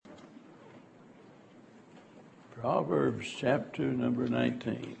Proverbs chapter number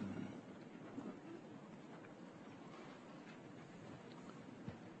 19.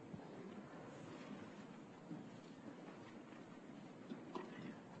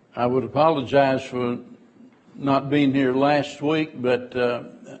 I would apologize for not being here last week, but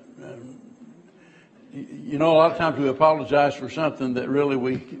you know, a lot of times we apologize for something that really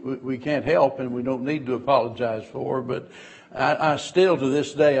we can't help and we don't need to apologize for. But I still, to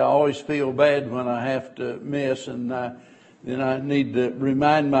this day, I always feel bad when I have to miss, and then I need to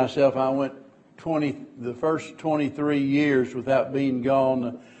remind myself I went the first 23 years without being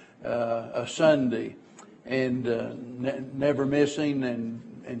gone a Sunday, and never missing,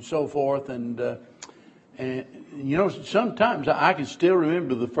 and so forth, and you know, sometimes I can still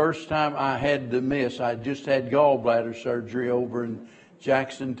remember the first time I had to miss. I just had gallbladder surgery over in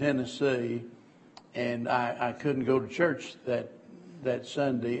Jackson, Tennessee, and I couldn't go to church that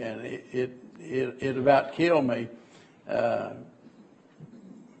Sunday, and it about killed me. But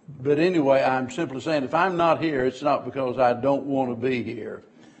anyway, I'm simply saying, if I'm not here, it's not because I don't want to be here.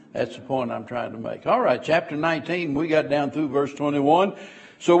 That's the point I'm trying to make. All right, chapter 19, we got down through verse 21.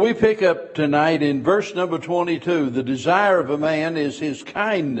 So we pick up tonight in verse number 22. The desire of a man is his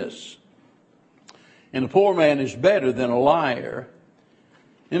kindness, and a poor man is better than a liar.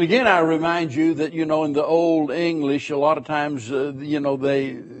 And again, I remind you that, you know, in the old English, a lot of times, you know,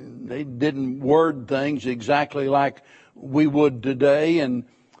 they didn't word things exactly like we would today. And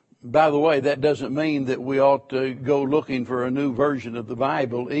by the way, that doesn't mean that we ought to go looking for a new version of the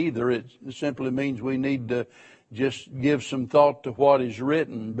Bible either. It simply means we need to just give some thought to what is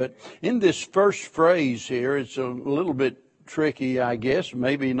written. But in this first phrase here, it's a little bit tricky, I guess.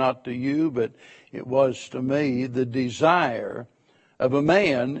 Maybe not to you, but it was to me. The desire of a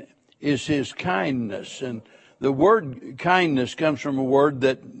man is his kindness. And the word kindness comes from a word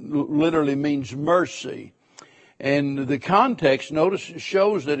that literally means mercy. And the context, notice,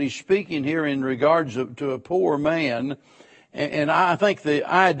 shows that he's speaking here in regards to a poor man. And I think the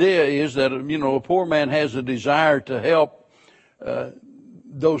idea is that, you know, a poor man has a desire to help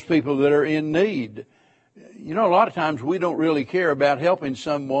those people that are in need. You know, a lot of times we don't really care about helping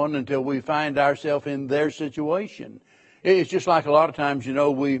someone until we find ourselves in their situation. It's just like a lot of times, you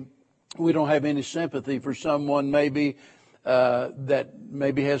know, we don't have any sympathy for someone maybe that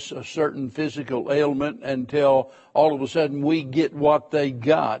maybe has a certain physical ailment until all of a sudden we get what they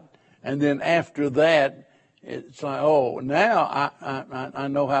got. And then after that, it's like, oh, now I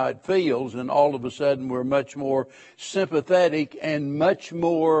know how it feels, and all of a sudden we're much more sympathetic and much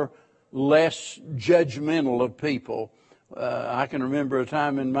more less judgmental of people. I can remember a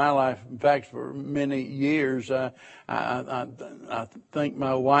time in my life, in fact, for many years, I think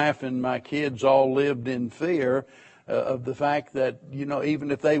my wife and my kids all lived in fear of the fact that, you know, even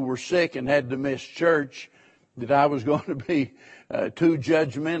if they were sick and had to miss church, that I was going to be too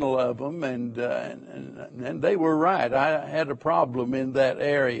judgmental of them, and they were right. I had a problem in that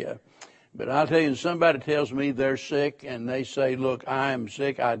area. But I'll tell you, somebody tells me they're sick and they say, look, I am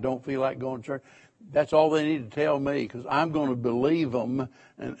sick, I don't feel like going to church. That's all they need to tell me, because I'm going to believe them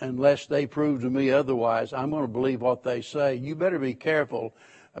unless they prove to me otherwise. I'm going to believe what they say. You better be careful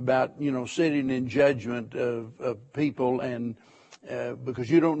about, you know, sitting in judgment of people, and because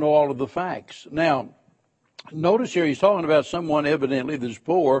you don't know all of the facts. Now, notice here he's talking about someone evidently that's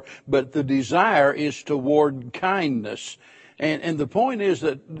poor, but the desire is toward kindness. And the point is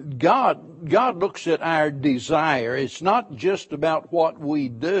that God looks at our desire. It's not just about what we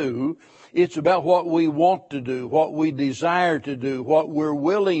do. It's about what we want to do, what we desire to do, what we're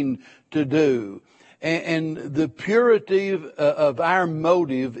willing to do. And the purity of our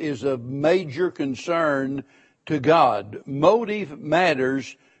motive is of major concern to God. Motive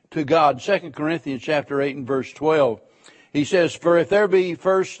matters to God. 2 Corinthians chapter 8 and verse 12. He says, for if there be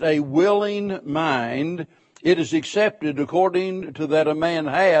first a willing mind, it is accepted according to that a man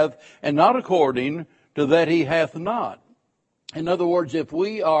hath, and not according to that he hath not. In other words, if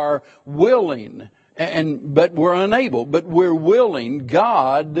we are willing, but we're unable, but we're willing,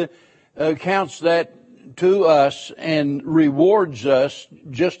 God counts that to us and rewards us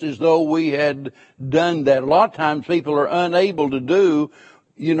just as though we had done that. A lot of times people are unable to do,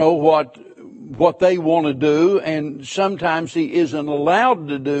 you know, what they want to do, and sometimes he isn't allowed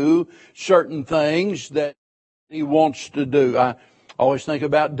to do certain things that he wants to do. I always think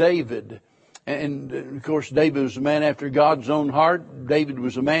about David. And of course, David was a man after God's own heart. David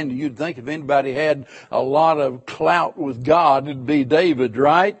was a man that you'd think if anybody had a lot of clout with God, it'd be David,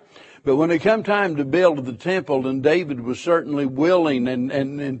 right? But when it come time to build the temple, and David was certainly willing, and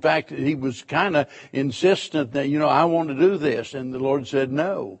in fact, he was kind of insistent that, you know, I want to do this. And the Lord said,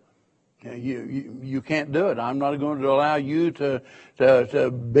 no. You can't do it. I'm not going to allow you to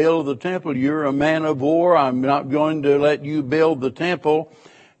build the temple. You're a man of war. I'm not going to let you build the temple.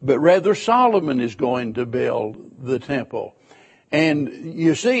 But rather Solomon is going to build the temple. And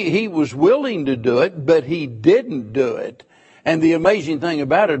you see, he was willing to do it, but he didn't do it. And the amazing thing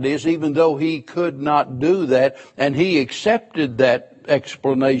about it is, even though he could not do that, and he accepted that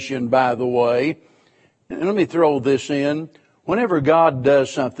explanation, by the way, and let me throw this in. Whenever God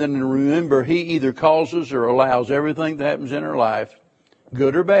does something, and remember, he either causes or allows everything that happens in our life,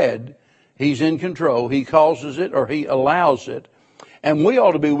 good or bad, he's in control. He causes it or he allows it. And we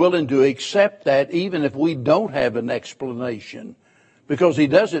ought to be willing to accept that even if we don't have an explanation. Because he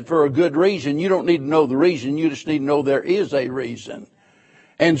does it for a good reason. You don't need to know the reason. You just need to know there is a reason.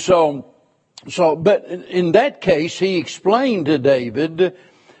 And but in that case, he explained to David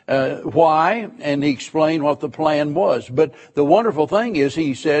why, and he explained what the plan was. But the wonderful thing is,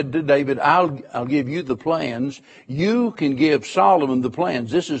 he said to David, I'll give you the plans. You can give Solomon the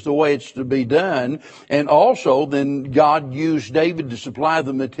plans. This is the way it's to be done. And also, then God used David to supply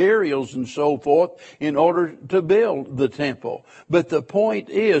the materials and so forth in order to build the temple. But the point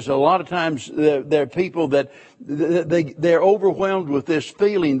is, a lot of times there are people that they're overwhelmed with this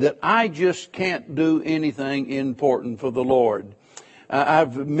feeling that I just can't do anything important for the Lord.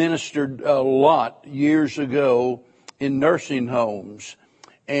 I've ministered a lot years ago in nursing homes.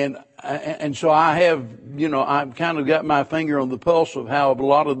 And so I have, I've kind of got my finger on the pulse of how a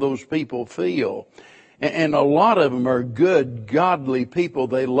lot of those people feel. And a lot of them are good, godly people.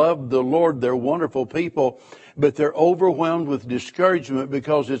 They love the Lord. They're wonderful people. But they're overwhelmed with discouragement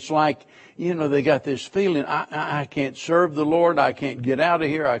because it's like, they got this feeling, I can't serve the Lord. I can't get out of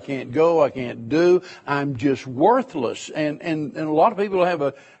here. I can't go. I can't do. I'm just worthless. And a lot of people have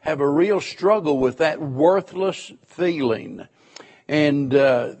a real struggle with that worthless feeling. And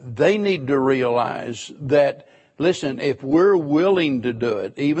they need to realize that, listen, if we're willing to do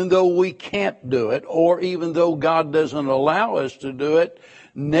it, even though we can't do it, or even though God doesn't allow us to do it,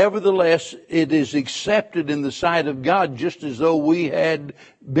 nevertheless, it is accepted in the sight of God just as though we had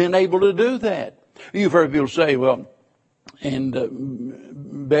been able to do that. You've heard people say, well,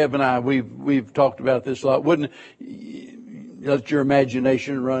 and Bev and I, we've talked about this a lot. Wouldn't let your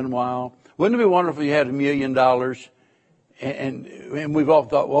imagination run wild? Wouldn't it be wonderful if you had $1 million? And we've all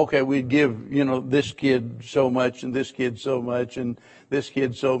thought, well, okay, we'd give, this kid so much and this kid so much and this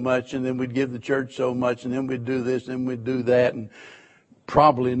kid so much, and then we'd give the church so much, and then we'd do this and we'd do that. And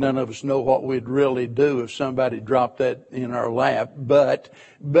probably none of us know what we'd really do if somebody dropped that in our lap. But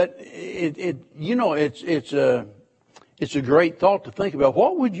it's a great thought to think about.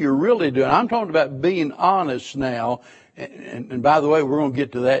 What would you really do? And I'm talking about being honest now. And by the way, we're going to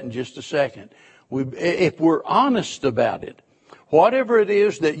get to that in just a second. If we're honest about it, whatever it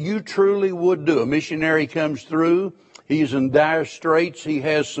is that you truly would do, a missionary comes through, he's in dire straits, he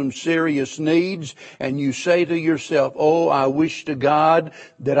has some serious needs, and you say to yourself, oh, I wish to God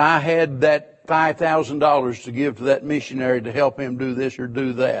that I had that $5,000 to give to that missionary to help him do this or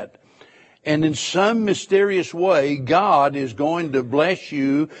do that. And in some mysterious way, God is going to bless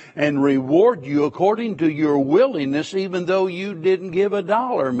you and reward you according to your willingness, even though you didn't give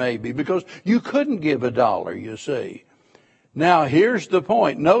 $1 maybe, because you couldn't give $1, you see. Now, here's the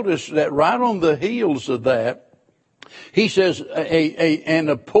point. Notice that right on the heels of that, he says, and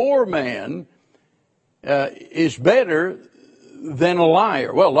a poor man is better than a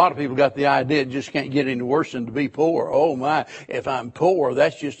liar. Well, a lot of people got the idea it just can't get any worse than to be poor. Oh my, if I'm poor,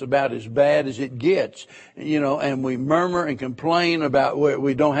 that's just about as bad as it gets. And we murmur and complain about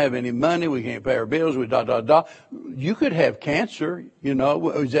we don't have any money, we can't pay our bills, You could have cancer,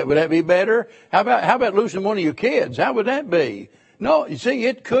 would that be better? How about losing one of your kids? How would that be? No, you see,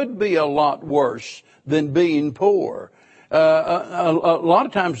 it could be a lot worse than being poor. A lot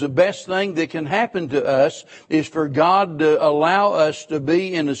of times the best thing that can happen to us is for God to allow us to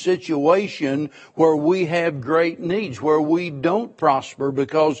be in a situation where we have great needs, where we don't prosper,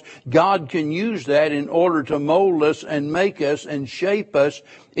 because God can use that in order to mold us and make us and shape us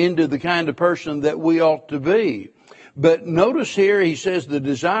into the kind of person that we ought to be. But notice here, he says the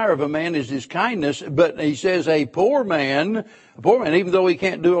desire of a man is his kindness, but he says a poor man, even though he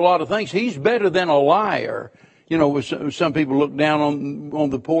can't do a lot of things, he's better than a liar. Some people look down on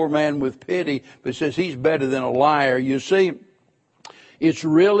the poor man with pity, but says he's better than a liar. You see, it's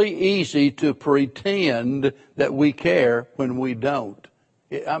really easy to pretend that we care when we don't.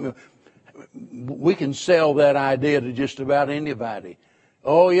 We can sell that idea to just about anybody.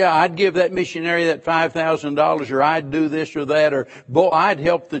 Oh yeah, I'd give that missionary that $5,000, or I'd do this or that, or boy, I'd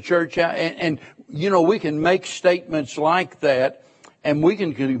help the church out. And we can make statements like that. and we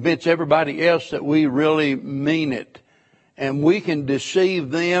can convince everybody else that we really mean it. And we can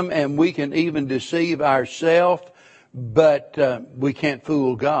deceive them, and we can even deceive ourselves, but we can't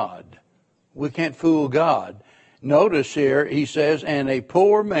fool God. We can't fool God. Notice here, he says, and a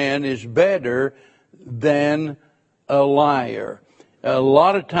poor man is better than a liar. A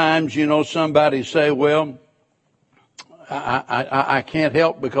lot of times, somebody say, well, I can't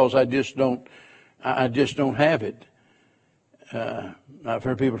help because I just don't have it. I've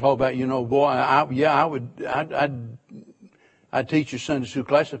heard people talk about, boy, I'd teach a Sunday school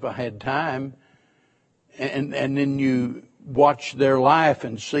class if I had time. And then you watch their life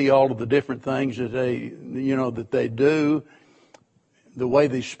and see all of the different things that they do, the way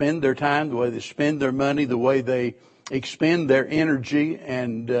they spend their time, the way they spend their money, the way they expend their energy,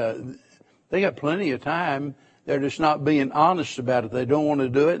 and they got plenty of time. They're just not being honest about it. They don't want to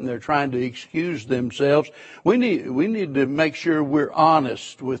do it, and they're trying to excuse themselves. We need to make sure we're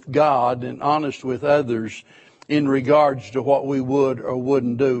honest with God and honest with others in regards to what we would or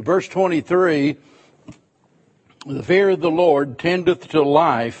wouldn't do. Verse 23, the fear of the Lord tendeth to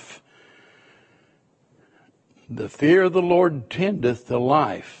life. The fear of the Lord tendeth to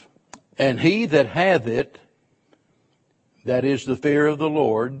life. And he that hath it, that is the fear of the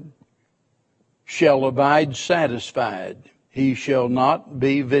Lord, shall abide satisfied. He shall not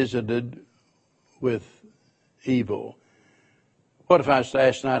be visited with evil. What if I was to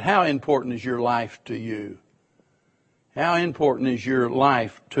ask tonight, how important is your life to you? How important is your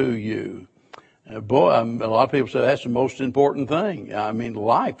life to you? Boy, a lot of people say that's the most important thing. I mean,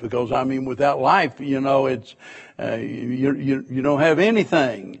 life, because without life, it's you don't have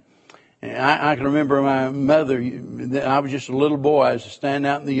anything. And I can remember my mother. I was just a little boy. I was standing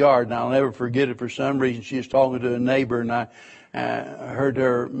out in the yard, and I'll never forget it. For some reason, she was talking to a neighbor, and I heard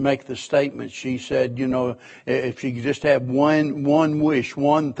her make the statement. She said, if she could just have one wish,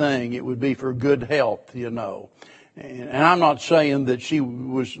 one thing, it would be for good health. And I'm not saying that she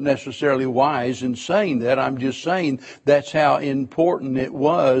was necessarily wise in saying that. I'm just saying that's how important it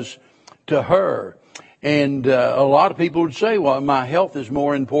was to her. And a lot of people would say, well, my health is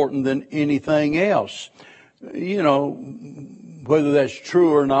more important than anything else. Whether that's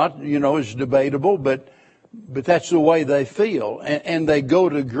true or not, is debatable, but that's the way they feel. And they go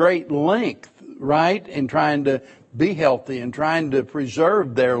to great length, right, in trying to be healthy and trying to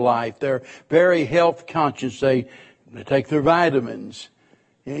preserve their life. They're very health conscious. They take their vitamins.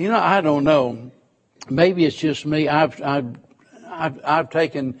 I don't know. Maybe it's just me. I've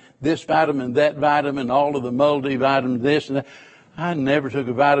taken this vitamin, that vitamin, all of the multivitamins, this and that. I never took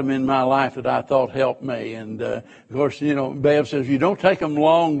a vitamin in my life that I thought helped me. And, of course, Bev says, you don't take them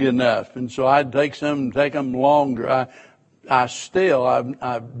long enough. And so I'd take some and take them longer. I've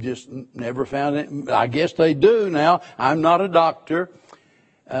just never found it. I guess they do now. I'm not a doctor.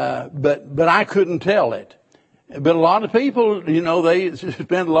 But I couldn't tell it. But a lot of people, they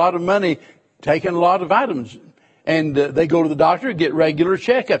spend a lot of money taking a lot of vitamins. And they go to the doctor and get regular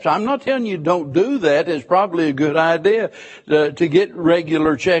checkups. I'm not telling you don't do that. It's probably a good idea to get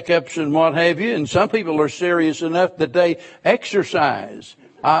regular checkups and what have you. And some people are serious enough that they exercise.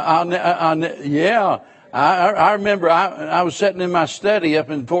 I remember I was sitting in my study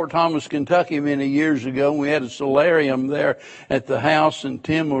up in Fort Thomas, Kentucky many years ago. And we had a solarium there at the house, and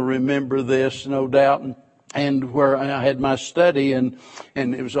Tim will remember this, no doubt. And where I had my study, and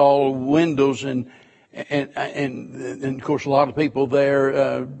it was all windows, and of course a lot of people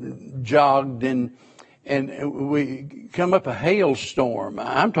there jogged, and we come up a hailstorm.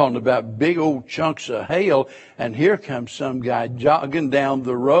 I'm talking about big old chunks of hail, and here comes some guy jogging down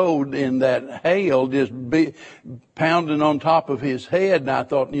the road in that hail, just pounding on top of his head. And I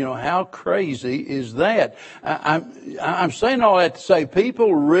thought, how crazy is that? I'm saying all that to say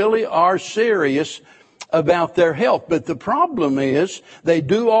people really are serious about their health. But the problem is they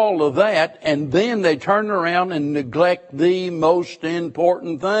do all of that, and then they turn around and neglect the most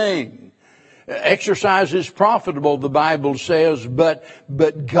important thing. Exercise is profitable, the Bible says, but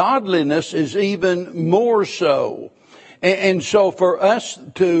godliness is even more so. And so for us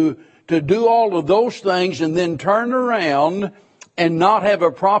to do all of those things and then turn around and not have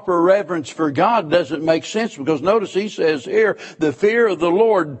a proper reverence for God doesn't make sense, because notice he says here, the fear of the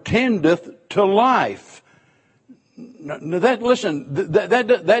Lord tendeth to life. Now that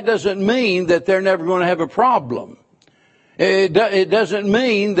doesn't mean that they're never going to have a problem. It doesn't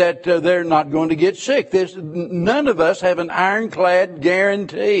mean that they're not going to get sick. None of us have an ironclad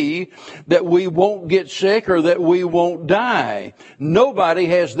guarantee that we won't get sick or that we won't die. Nobody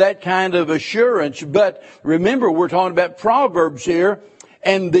has that kind of assurance. But remember, we're talking about Proverbs here,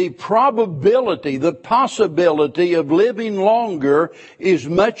 And the probability, the possibility of living longer is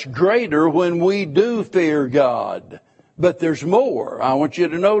much greater when we do fear God. But there's more. I want you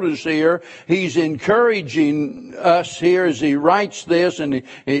to notice here, he's encouraging us here as he writes this, and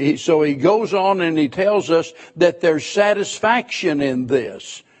so he goes on and he tells us that there's satisfaction in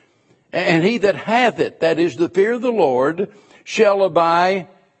this. And he that hath it, that is the fear of the Lord, shall abide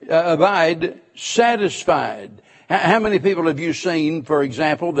satisfied. How many people have you seen, for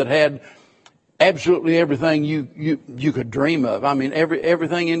example, that had absolutely everything you could dream of? I mean,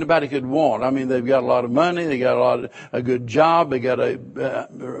 everything anybody could want. I mean, they've got a lot of money, they got a good job, they got a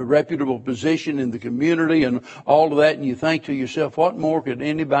reputable position in the community and all of that, and you think to yourself, what more could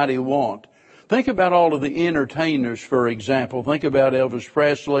anybody want? Think about all of the entertainers, for example. Think about Elvis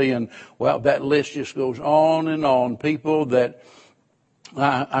Presley, and, well, that list just goes on and on. People that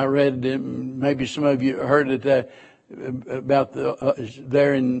I read, maybe some of you heard it, about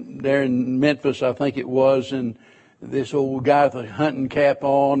there in Memphis, I think it was, and this old guy with a hunting cap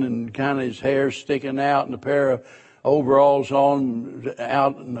on and kind of his hair sticking out and a pair of overalls on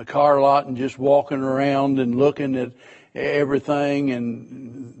out in the car lot and just walking around and looking at everything.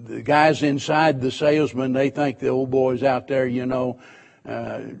 And the guys inside, the salesman, they think the old boy's out there,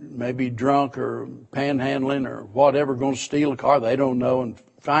 maybe drunk or panhandling or whatever, going to steal a car. They don't know. And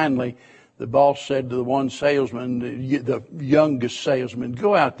finally, the boss said to the one salesman, the youngest salesman,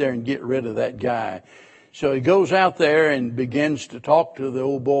 go out there and get rid of that guy. So he goes out there and begins to talk to the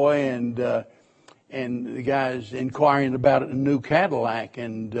old boy, and the guy's inquiring about a new Cadillac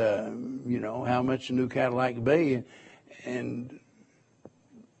and, how much a new Cadillac would be. And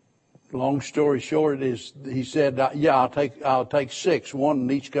long story short is he said, I'll take 6, one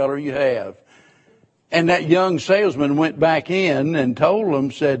in each color you have. And that young salesman went back in and told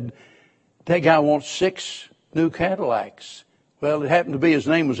him, said, that guy wants 6 new Cadillacs. Well, it happened to be his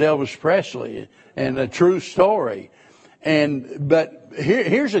name was Elvis Presley, and a true story. But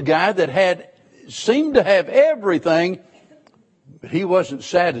here's a guy that seemed to have everything, but he wasn't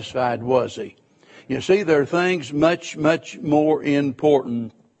satisfied, was he? You see, there are things much, much more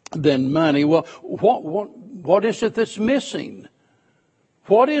important than money. Well, what is it that's missing?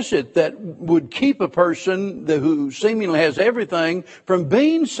 What is it that would keep a person who seemingly has everything from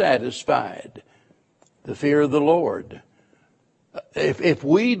being satisfied? The fear of the Lord. If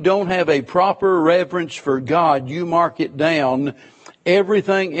we don't have a proper reverence for God, you mark it down,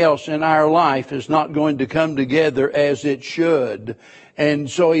 everything else in our life is not going to come together as it should. And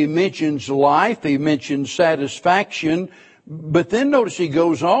so he mentions life, he mentions satisfaction, but then notice he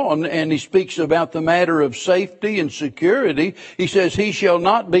goes on and he speaks about the matter of safety and security. He says, he shall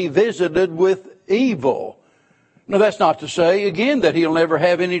not be visited with evil. Now, that's not to say, again, that he'll never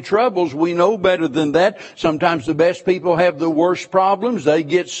have any troubles. We know better than that. Sometimes the best people have the worst problems. They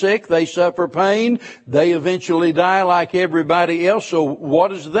get sick. They suffer pain. They eventually die like everybody else. So what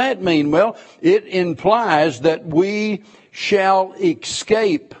does that mean? Well, it implies that we shall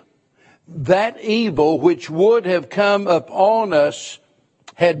escape that evil which would have come upon us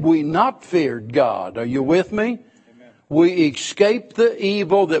had we not feared God. Are you with me? Amen. We escape the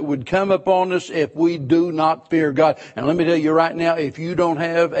evil that would come upon us if we do not fear God. And let me tell you right now, if you don't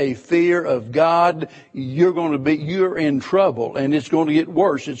have a fear of God, you're in trouble, and it's going to get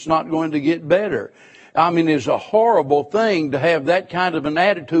worse. It's not going to get better. I mean, it's a horrible thing to have that kind of an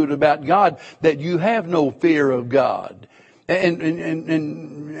attitude about God, that you have no fear of God.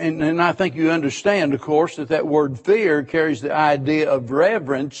 And I think you understand, of course, that word fear carries the idea of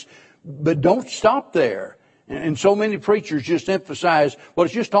reverence, but don't stop there. And so many preachers just emphasize, well,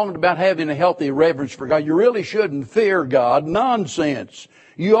 it's just talking about having a healthy reverence for God. You really shouldn't fear God. Nonsense.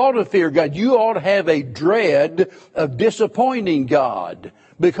 You ought to fear God. You ought to have a dread of disappointing God,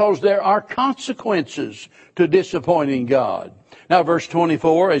 because there are consequences to disappointing God. Now, verse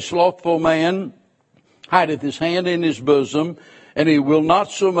 24, a slothful man hideth his hand in his bosom, and he will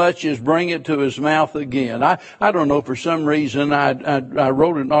not so much as bring it to his mouth again. I don't know, for some reason, I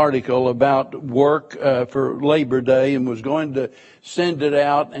wrote an article about work for Labor Day and was going to send it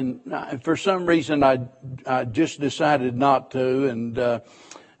out, and for some reason I just decided not to,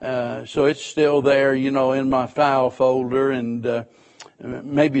 and so it's still there, in my file folder, and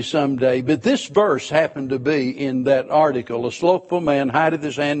maybe someday. But this verse happened to be in that article. A slothful man hideth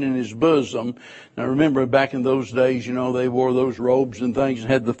his hand in his bosom. Now remember, back in those days, they wore those robes and things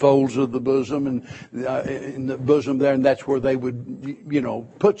and had the folds of the bosom and in the bosom there, and that's where they would,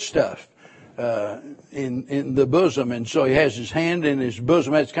 put stuff in the bosom. And so he has his hand in his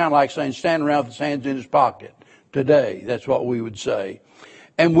bosom. It's kind of like saying standing around with his hands in his pocket today. That's what we would say.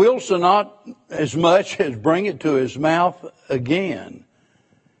 And will so not as much as bring it to his mouth again.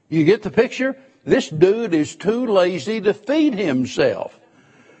 You get the picture? This dude is too lazy to feed himself.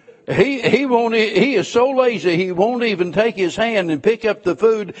 He is so lazy he won't even take his hand and pick up the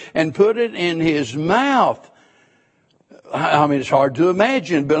food and put it in his mouth. I mean, it's hard to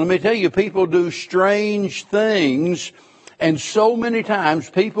imagine, but let me tell you, people do strange things, and so many times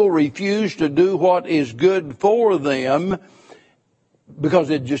people refuse to do what is good for them because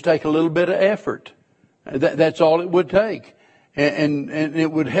it'd just take a little bit of effort. That's all it would take. And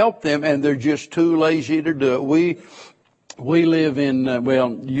it would help them, and they're just too lazy to do it. We live in,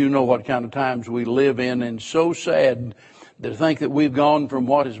 well, you know what kind of times we live in, and so sad to think that we've gone from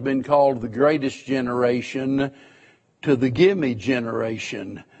what has been called the greatest generation to the gimme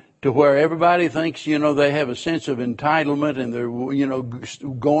generation, to where everybody thinks, they have a sense of entitlement, and they're,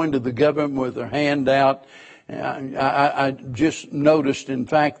 going to the government with their hand out. I just noticed, in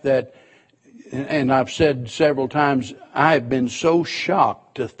fact, that, and I've said several times, I've been so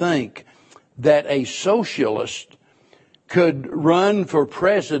shocked to think that a socialist could run for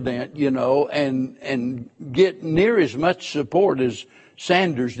president, and get near as much support as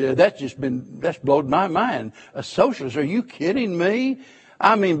Sanders did. That's blown my mind. A socialist? Are you kidding me?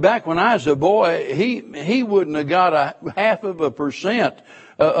 I mean, back when I was a boy, he wouldn't have got a 0.5%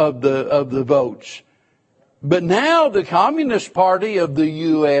 of the votes. But now the Communist Party of the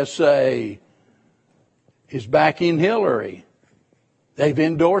USA is backing Hillary. They've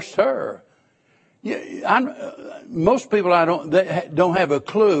endorsed her. Most people they don't have a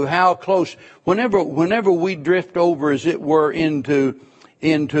clue how close. Whenever we drift over, as it were, into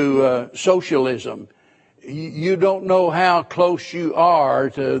socialism, you don't know how close you are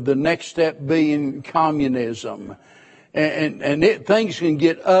to the next step being communism. And things can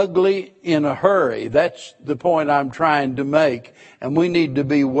get ugly in a hurry. That's the point I'm trying to make. And we need to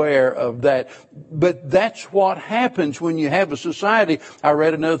be aware of that. But that's what happens when you have a society. I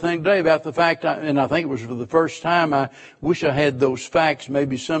read another thing today about the fact, and I think it was for the first time, I wish I had those facts.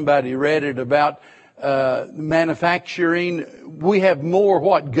 Maybe somebody read it about manufacturing. We have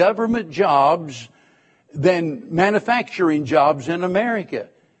more, government jobs than manufacturing jobs in America.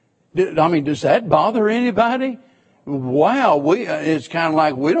 I mean, does that bother anybody? Wow, it's kind of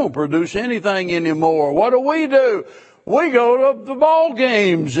like we don't produce anything anymore. What do? We go to the ball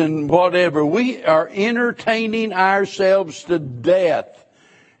games and whatever. We are entertaining ourselves to death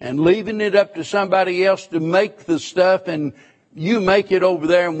and leaving it up to somebody else to make the stuff, and you make it over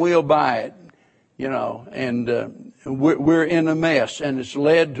there and we'll buy it. And we're in a mess, and it's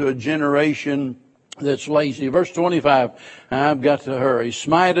led to a generation that's lazy. Verse 25, I've got to hurry.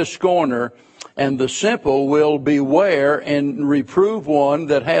 Smite a scorner, and the simple will beware, and reprove one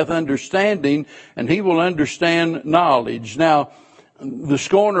that hath understanding, and he will understand knowledge. Now, the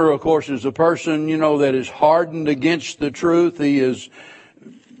scorner, of course, is a person, that is hardened against the truth. He is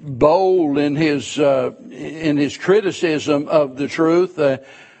bold in his criticism of the truth.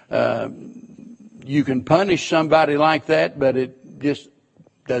 You can punish somebody like that, but it just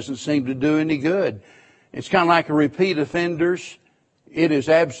doesn't seem to do any good. It's kind of like repeat offenders. It is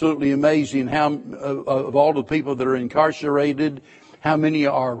absolutely amazing how, of all the people that are incarcerated, how many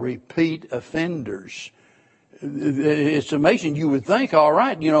are repeat offenders. It's amazing. You would think, all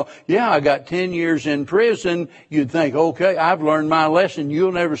right, I got 10 years in prison. You'd think, okay, I've learned my lesson.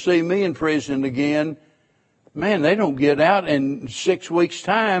 You'll never see me in prison again. Man, they don't get out in 6 weeks'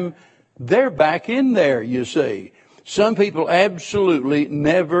 time. They're back in there, you see. Some people absolutely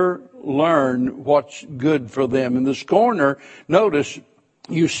never learn what's good for them. And the scorner, notice,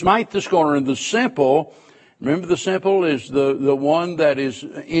 you smite the scorner, and the simple, remember the simple is the one that is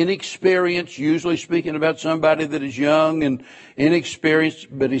inexperienced, usually speaking about somebody that is young and inexperienced.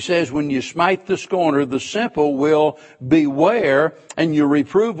 But he says, when you smite the scorner, the simple will beware, and you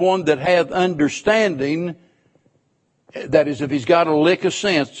reprove one that hath understanding. That is, if he's got a lick of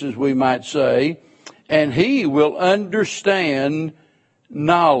sense, as we might say, and he will understand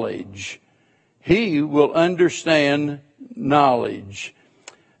knowledge. He will understand knowledge.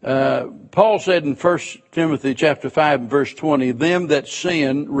 Paul said in 1 Timothy chapter 5 verse 20, them that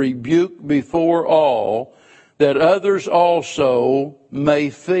sin rebuke before all, that others also may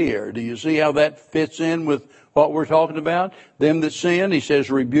fear. Do you see how that fits in with what we're talking about? Them that sin, he says,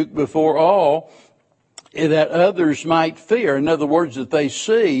 rebuke before all, that others might fear. In other words, that they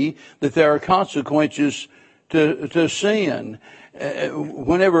see that there are consequences to sin.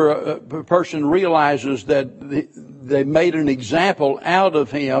 Whenever a person realizes that they made an example out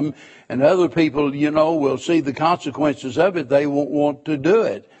of him, and other people, will see the consequences of it, they won't want to do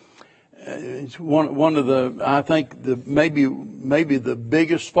it. it's one of the, I think maybe the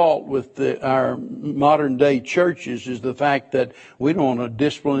biggest fault with our modern day churches is the fact that we don't want to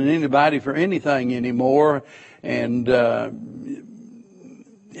discipline anybody for anything anymore, and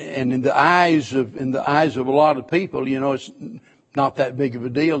in the eyes of a lot of people, it's not that big of a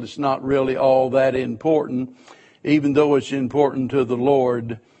deal. It's not really all that important, even though it's important to the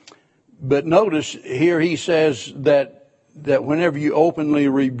Lord. But notice here he says that whenever you openly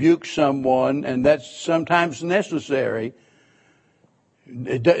rebuke someone, and that's sometimes necessary,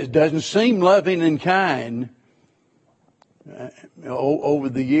 it doesn't seem loving and kind. Over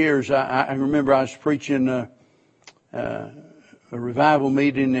the years, I remember I was preaching a revival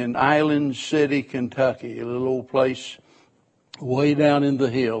meeting in Island City, Kentucky, a little old place way down in the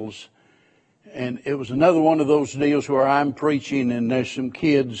hills. And it was another one of those deals where I'm preaching and there's some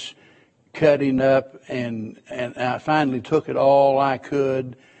kids cutting up, and I finally took it all I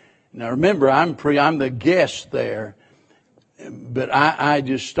could. Now remember, I'm the guest there, but I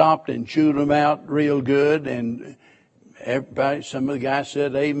just stopped and chewed them out real good, and everybody, some of the guys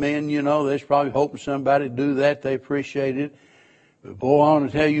said amen. They're probably hoping somebody would do that. They appreciate it. But boy, I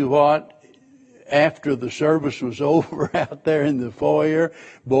want to tell you what, after the service was over out there in the foyer,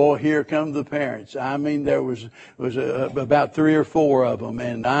 boy, here come the parents. I mean, there was about 3 or 4 of them,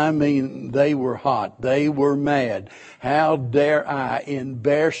 and I mean, they were hot. They were mad. How dare I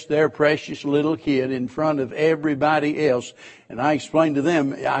embarrass their precious little kid in front of everybody else? And I explained to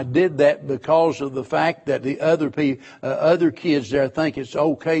them, I did that because of the fact that the other kids there think it's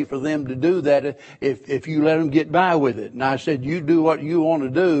okay for them to do that if you let them get by with it. And I said, you do what you want to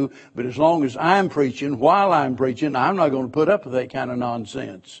do, but as long as I'm preaching, while I'm preaching, I'm not going to put up with that kind of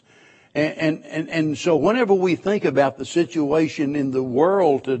nonsense. And so whenever we think about the situation in the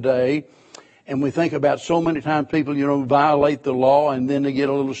world today, and we think about so many times people, violate the law and then they get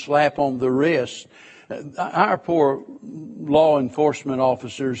a little slap on the wrist. Our poor law enforcement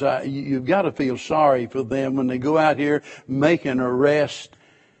officers, you've got to feel sorry for them when they go out here, make an arrest,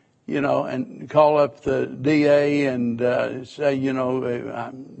 and call up the DA and say,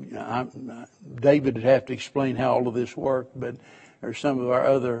 David would have to explain how all of this worked, but or some of our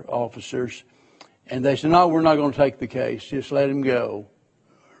other officers. And they said, no, we're not going to take the case. Just let him go.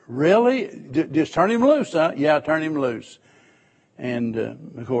 Really? Just turn him loose, huh? Yeah, turn him loose. And,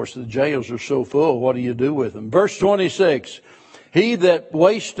 of course, the jails are so full. What do you do with them? Verse 26, he that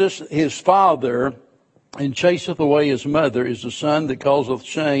wasteth his father and chaseth away his mother is the son that causeth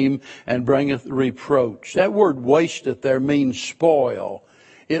shame and bringeth reproach. That word wasteth there means spoil.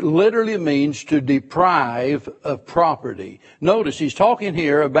 It literally means to deprive of property. Notice he's talking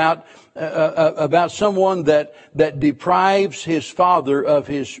here about someone that deprives his father of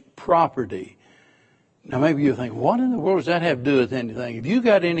his property. Now maybe you think, what in the world does that have to do with anything? Have you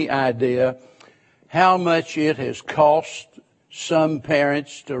got any idea how much it has cost some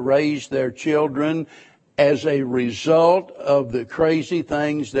parents to raise their children as a result of the crazy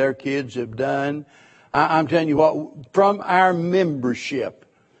things their kids have done? I'm telling you what, from our membership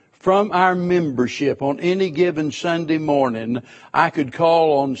on any given Sunday morning, I could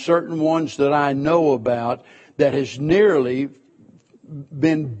call on certain ones that I know about that has nearly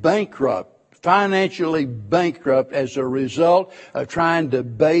been financially bankrupt as a result of trying to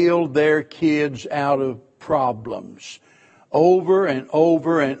bail their kids out of problems. Over and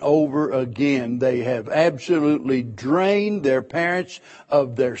over and over again, they have absolutely drained their parents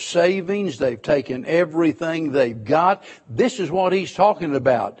of their savings. They've taken everything they've got. This is what he's talking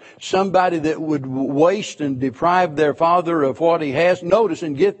about. Somebody that would waste and deprive their father of what he has. Notice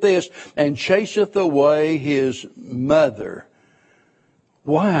and get this, and chaseth away his mother.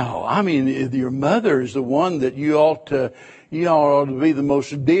 Wow. I mean, your mother is the one that you ought to be the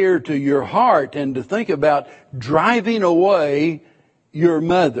most dear to your heart, and to think about driving away your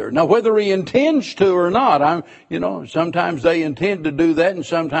mother. Now, whether he intends to or not, sometimes they intend to do that and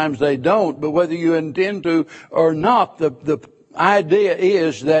sometimes they don't, but whether you intend to or not, the idea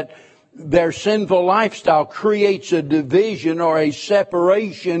is that their sinful lifestyle creates a division or a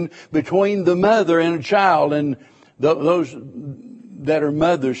separation between the mother and a child, and those that are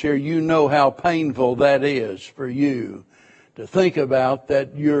mothers here, you know how painful that is for you to think about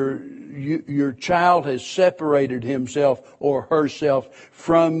that your child has separated himself or herself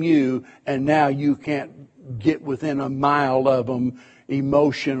from you, and now you can't get within a mile of them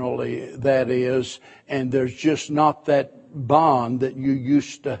emotionally, that is, and there's just not that bond that you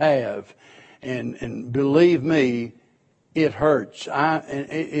used to have. And believe me, it hurts.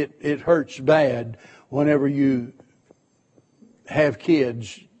 It hurts bad whenever you have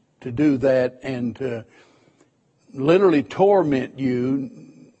kids to do that and to literally torment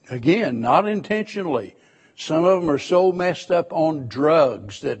you Again, not intentionally. Some of them are so messed up on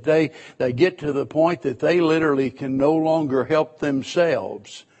drugs that they get to the point that they literally can no longer help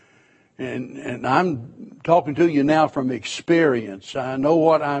themselves. And I'm talking to you now from experience. I know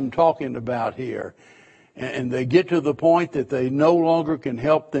what I'm talking about here. And they get to the point that they no longer can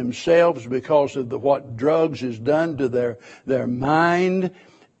help themselves because of what drugs has done to their mind.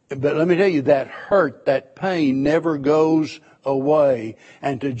 But let me tell you, that hurt, that pain never goes away.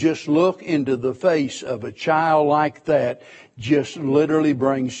 And to just look into the face of a child like that just literally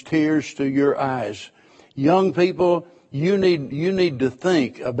brings tears to your eyes. Young people, you need to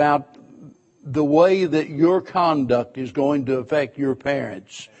think about the way that your conduct is going to affect your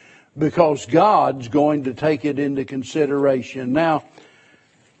parents, because God's going to take it into consideration. Now,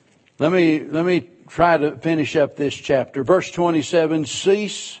 let me try to finish up this chapter. Verse 27,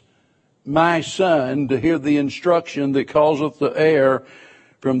 cease, my son, to hear the instruction that causeth the err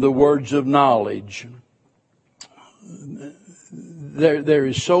from the words of knowledge. There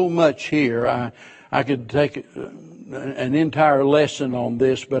is so much here. I could take an entire lesson on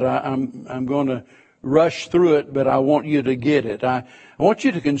this, but I'm going to rush through it, but I want you to get it. I want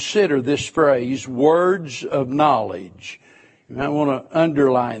you to consider this phrase, words of knowledge. And I want to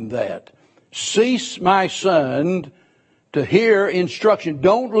underline that. Cease, my son, to hear instruction.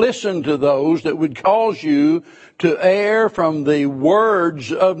 Don't listen to those that would cause you to err from the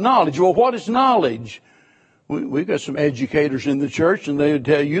words of knowledge. Well, what is knowledge? We've got some educators in the church, and they would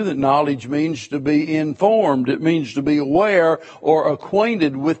tell you that knowledge means to be informed. It means to be aware or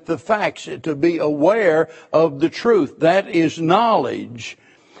acquainted with the facts, to be aware of the truth. That is knowledge.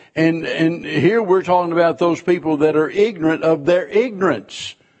 And here we're talking about those people that are ignorant of their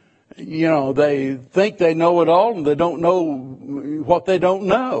ignorance. You know, they think they know it all, and they don't know what they don't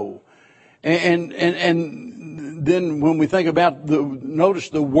know. And then when we think about notice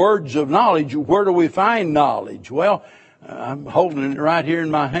the words of knowledge, where do we find knowledge? Well, I'm holding it right here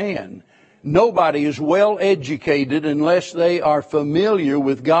in my hand. Nobody is well educated unless they are familiar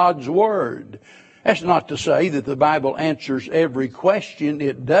with God's Word. That's not to say that the Bible answers every question.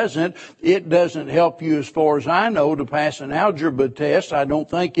 It doesn't. It doesn't help you, as far as I know, to pass an algebra test. I don't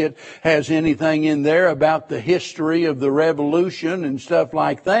think it has anything in there about the history of the revolution and stuff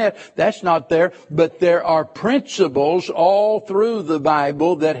like that. That's not there. But there are principles all through the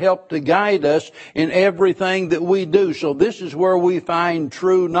Bible that help to guide us in everything that we do. So this is where we find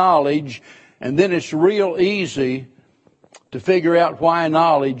true knowledge. And then it's real easy to figure out why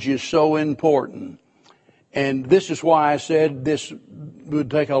knowledge is so important. And this is why I said this would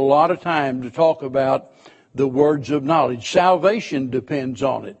take a lot of time to talk about the words of knowledge. Salvation depends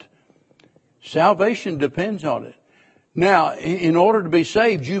on it. Salvation depends on it. Now, in order to be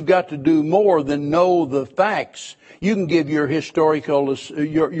saved, you've got to do more than know the facts. You can give your historical,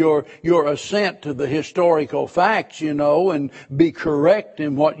 your assent to the historical facts, you know, and be correct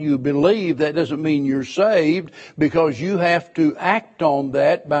in what you believe. That doesn't mean you're saved, because you have to act on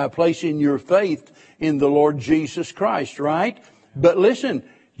that by placing your faith in the Lord Jesus Christ, right? But listen,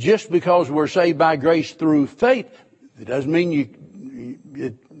 just because we're saved by grace through faith, it doesn't mean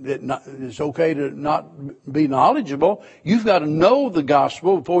it's okay to not be knowledgeable. You've got to know the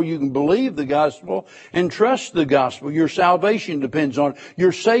gospel before you can believe the gospel and trust the gospel. Your salvation depends on it.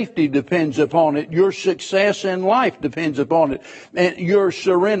 Your safety depends upon it. Your success in life depends upon it. And your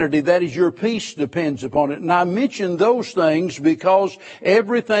serenity, that is your peace, depends upon it. And I mention those things because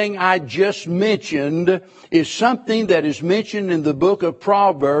everything I just mentioned is something that is mentioned in the book of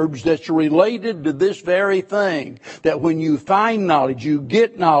Proverbs that's related to this very thing. That when you find knowledge, you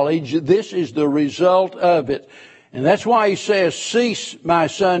get knowledge, this is the result of it. And that's why he says, cease, my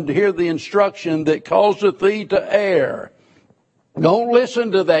son, to hear the instruction that causeth thee to err. Don't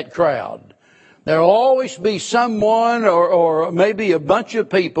listen to that crowd. There'll always be someone or maybe a bunch of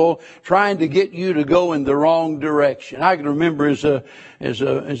people trying to get you to go in the wrong direction. I can remember as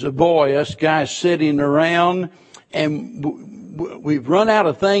a boy, us guys sitting around, and we've run out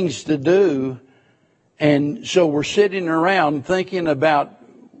of things to do. And so we're sitting around thinking about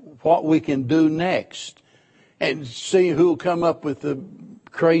what we can do next and see who'll come up with the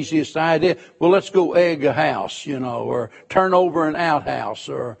craziest idea. Well, let's go egg a house, you know, or turn over an outhouse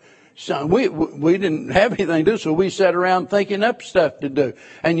or something. We didn't have anything to do, so we sat around thinking up stuff to do.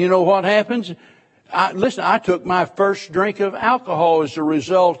 And you know what happens? I took my first drink of alcohol as a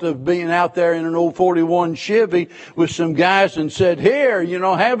result of being out there in an old 41 Chevy with some guys and said, here, you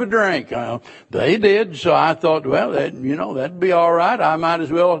know, have a drink. They did. So I thought, well, that'd be all right. I might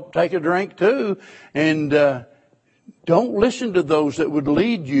as well take a drink too. And don't listen to those that would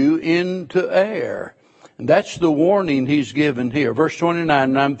lead you into error. And that's the warning he's given here. Verse 29,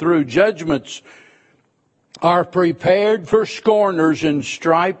 and I'm through. Judgments are prepared for scorners and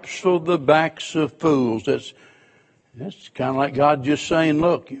stripes for the backs of fools. That's kind of like God just saying,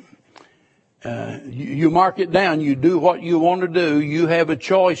 look, you mark it down. You do what you want to do. You have a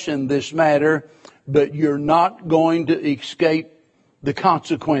choice in this matter, but you're not going to escape the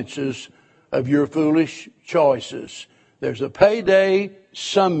consequences of your foolish choices. There's a payday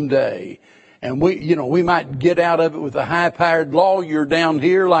someday. And we might get out of it with a high-powered lawyer down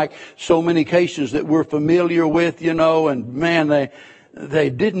here, like so many cases that we're familiar with, and man, they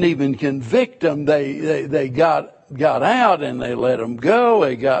didn't even convict them. They got out and they let them go.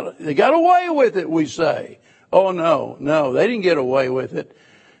 They got away with it, we say. Oh, no, they didn't get away with it.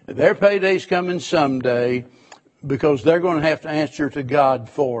 Their payday's coming someday because they're going to have to answer to God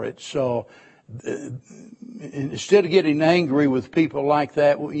for it. So, instead of getting angry with people like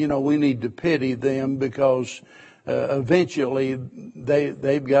that, we need to pity them because eventually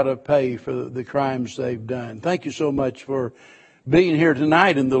they've got to pay for the crimes they've done. Thank you so much for being here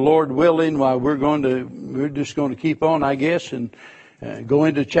tonight, and the Lord willing, we're just going to keep on, I guess, and go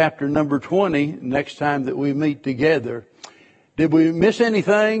into chapter number 20 next time that we meet together. Did we miss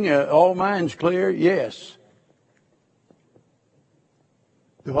anything? All minds clear? Yes.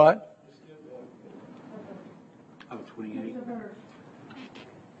 What? 28.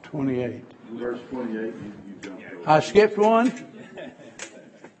 28. Verse 28, you jumped over. I skipped one?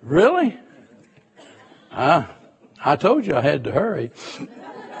 Really? I told you I had to hurry.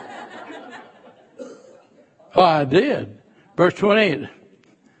 Oh, I did. Verse 28.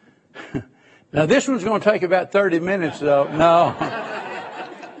 Now this one's going to take about 30 minutes though. No.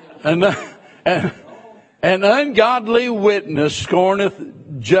 An ungodly witness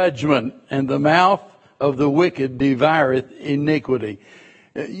scorneth judgment, and the mouth of the wicked devoureth iniquity.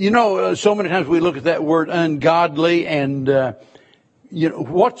 So many times we look at that word ungodly, and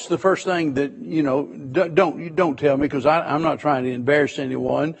what's the first thing that don't tell me, because I'm not trying to embarrass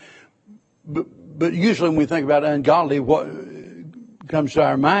anyone. But usually when we think about ungodly, what comes to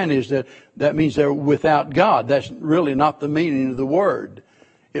our mind is that means they're without God. That's really not the meaning of the word.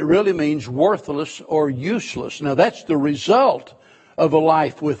 It really means worthless or useless. Now that's the result of a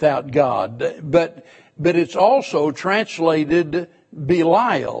life without God. But it's also translated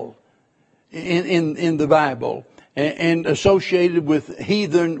Belial in the Bible and associated with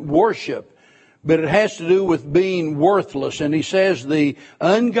heathen worship. But it has to do with being worthless. And he says the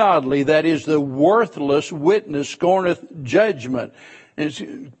ungodly, that is the worthless witness, scorneth judgment. And it's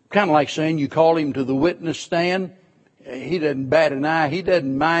kind of like saying you call him to the witness stand. He doesn't bat an eye. He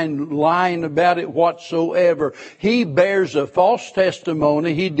doesn't mind lying about it whatsoever. He bears a false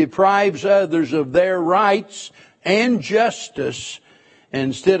testimony. He deprives others of their rights and justice. And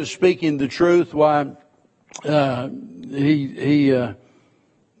instead of speaking the truth,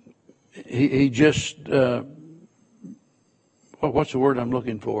 he just what's the word I'm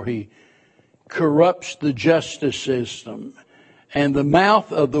looking for? He corrupts the justice system. And the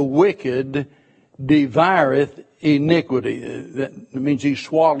mouth of the wicked devoureth iniquity. That means he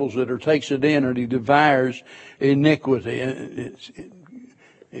swallows it or takes it in, or he devours iniquity.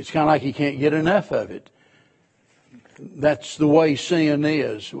 It's kind of like he can't get enough of it. That's the way sin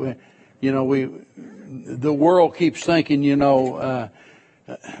is. The world keeps thinking, boy,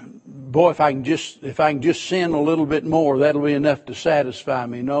 if I can just sin a little bit more, that'll be enough to satisfy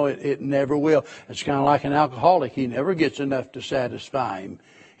me. No, it never will. It's kind of like an alcoholic. He never gets enough to satisfy him.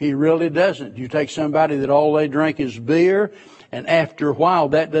 He really doesn't. You take somebody that all they drink is beer, and after a while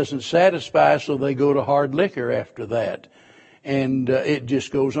that doesn't satisfy, so they go to hard liquor after that. And it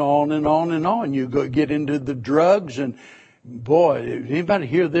just goes on and on and on. You get into the drugs, and boy, did anybody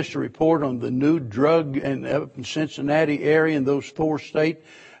hear this report on the new drug up in Cincinnati area, in those 4-state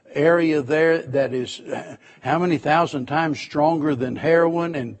area there, that is how many thousand times stronger than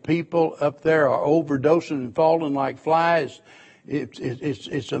heroin, and people up there are overdosing and falling like flies.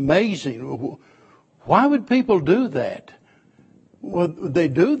 It's amazing. Why would people do that? Well, they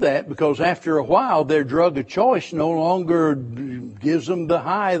do that because after a while their drug of choice no longer gives them the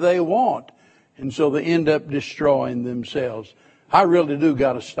high they want. And so they end up destroying themselves. I really do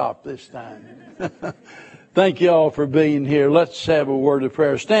got to stop this time. Thank you all for being here. Let's have a word of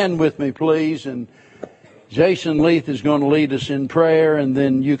prayer. Stand with me, please. And Jason Leith is going to lead us in prayer, and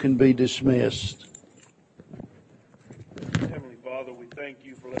then you can be dismissed. Heavenly Father, we thank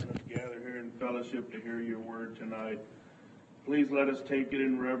you for letting us gather here in fellowship to hear your word tonight. Please let us take it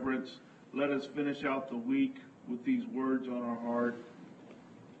in reverence. Let us finish out the week with these words on our heart.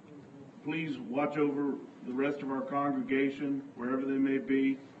 Please watch over the rest of our congregation, wherever they may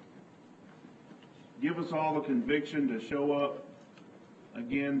be. Give us all the conviction to show up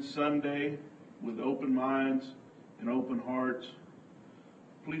again Sunday with open minds and open hearts.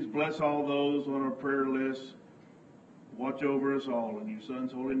 Please bless all those on our prayer list. Watch over us all. In your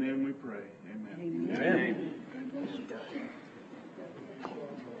Son's holy name we pray. Amen.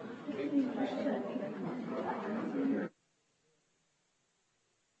 Amen.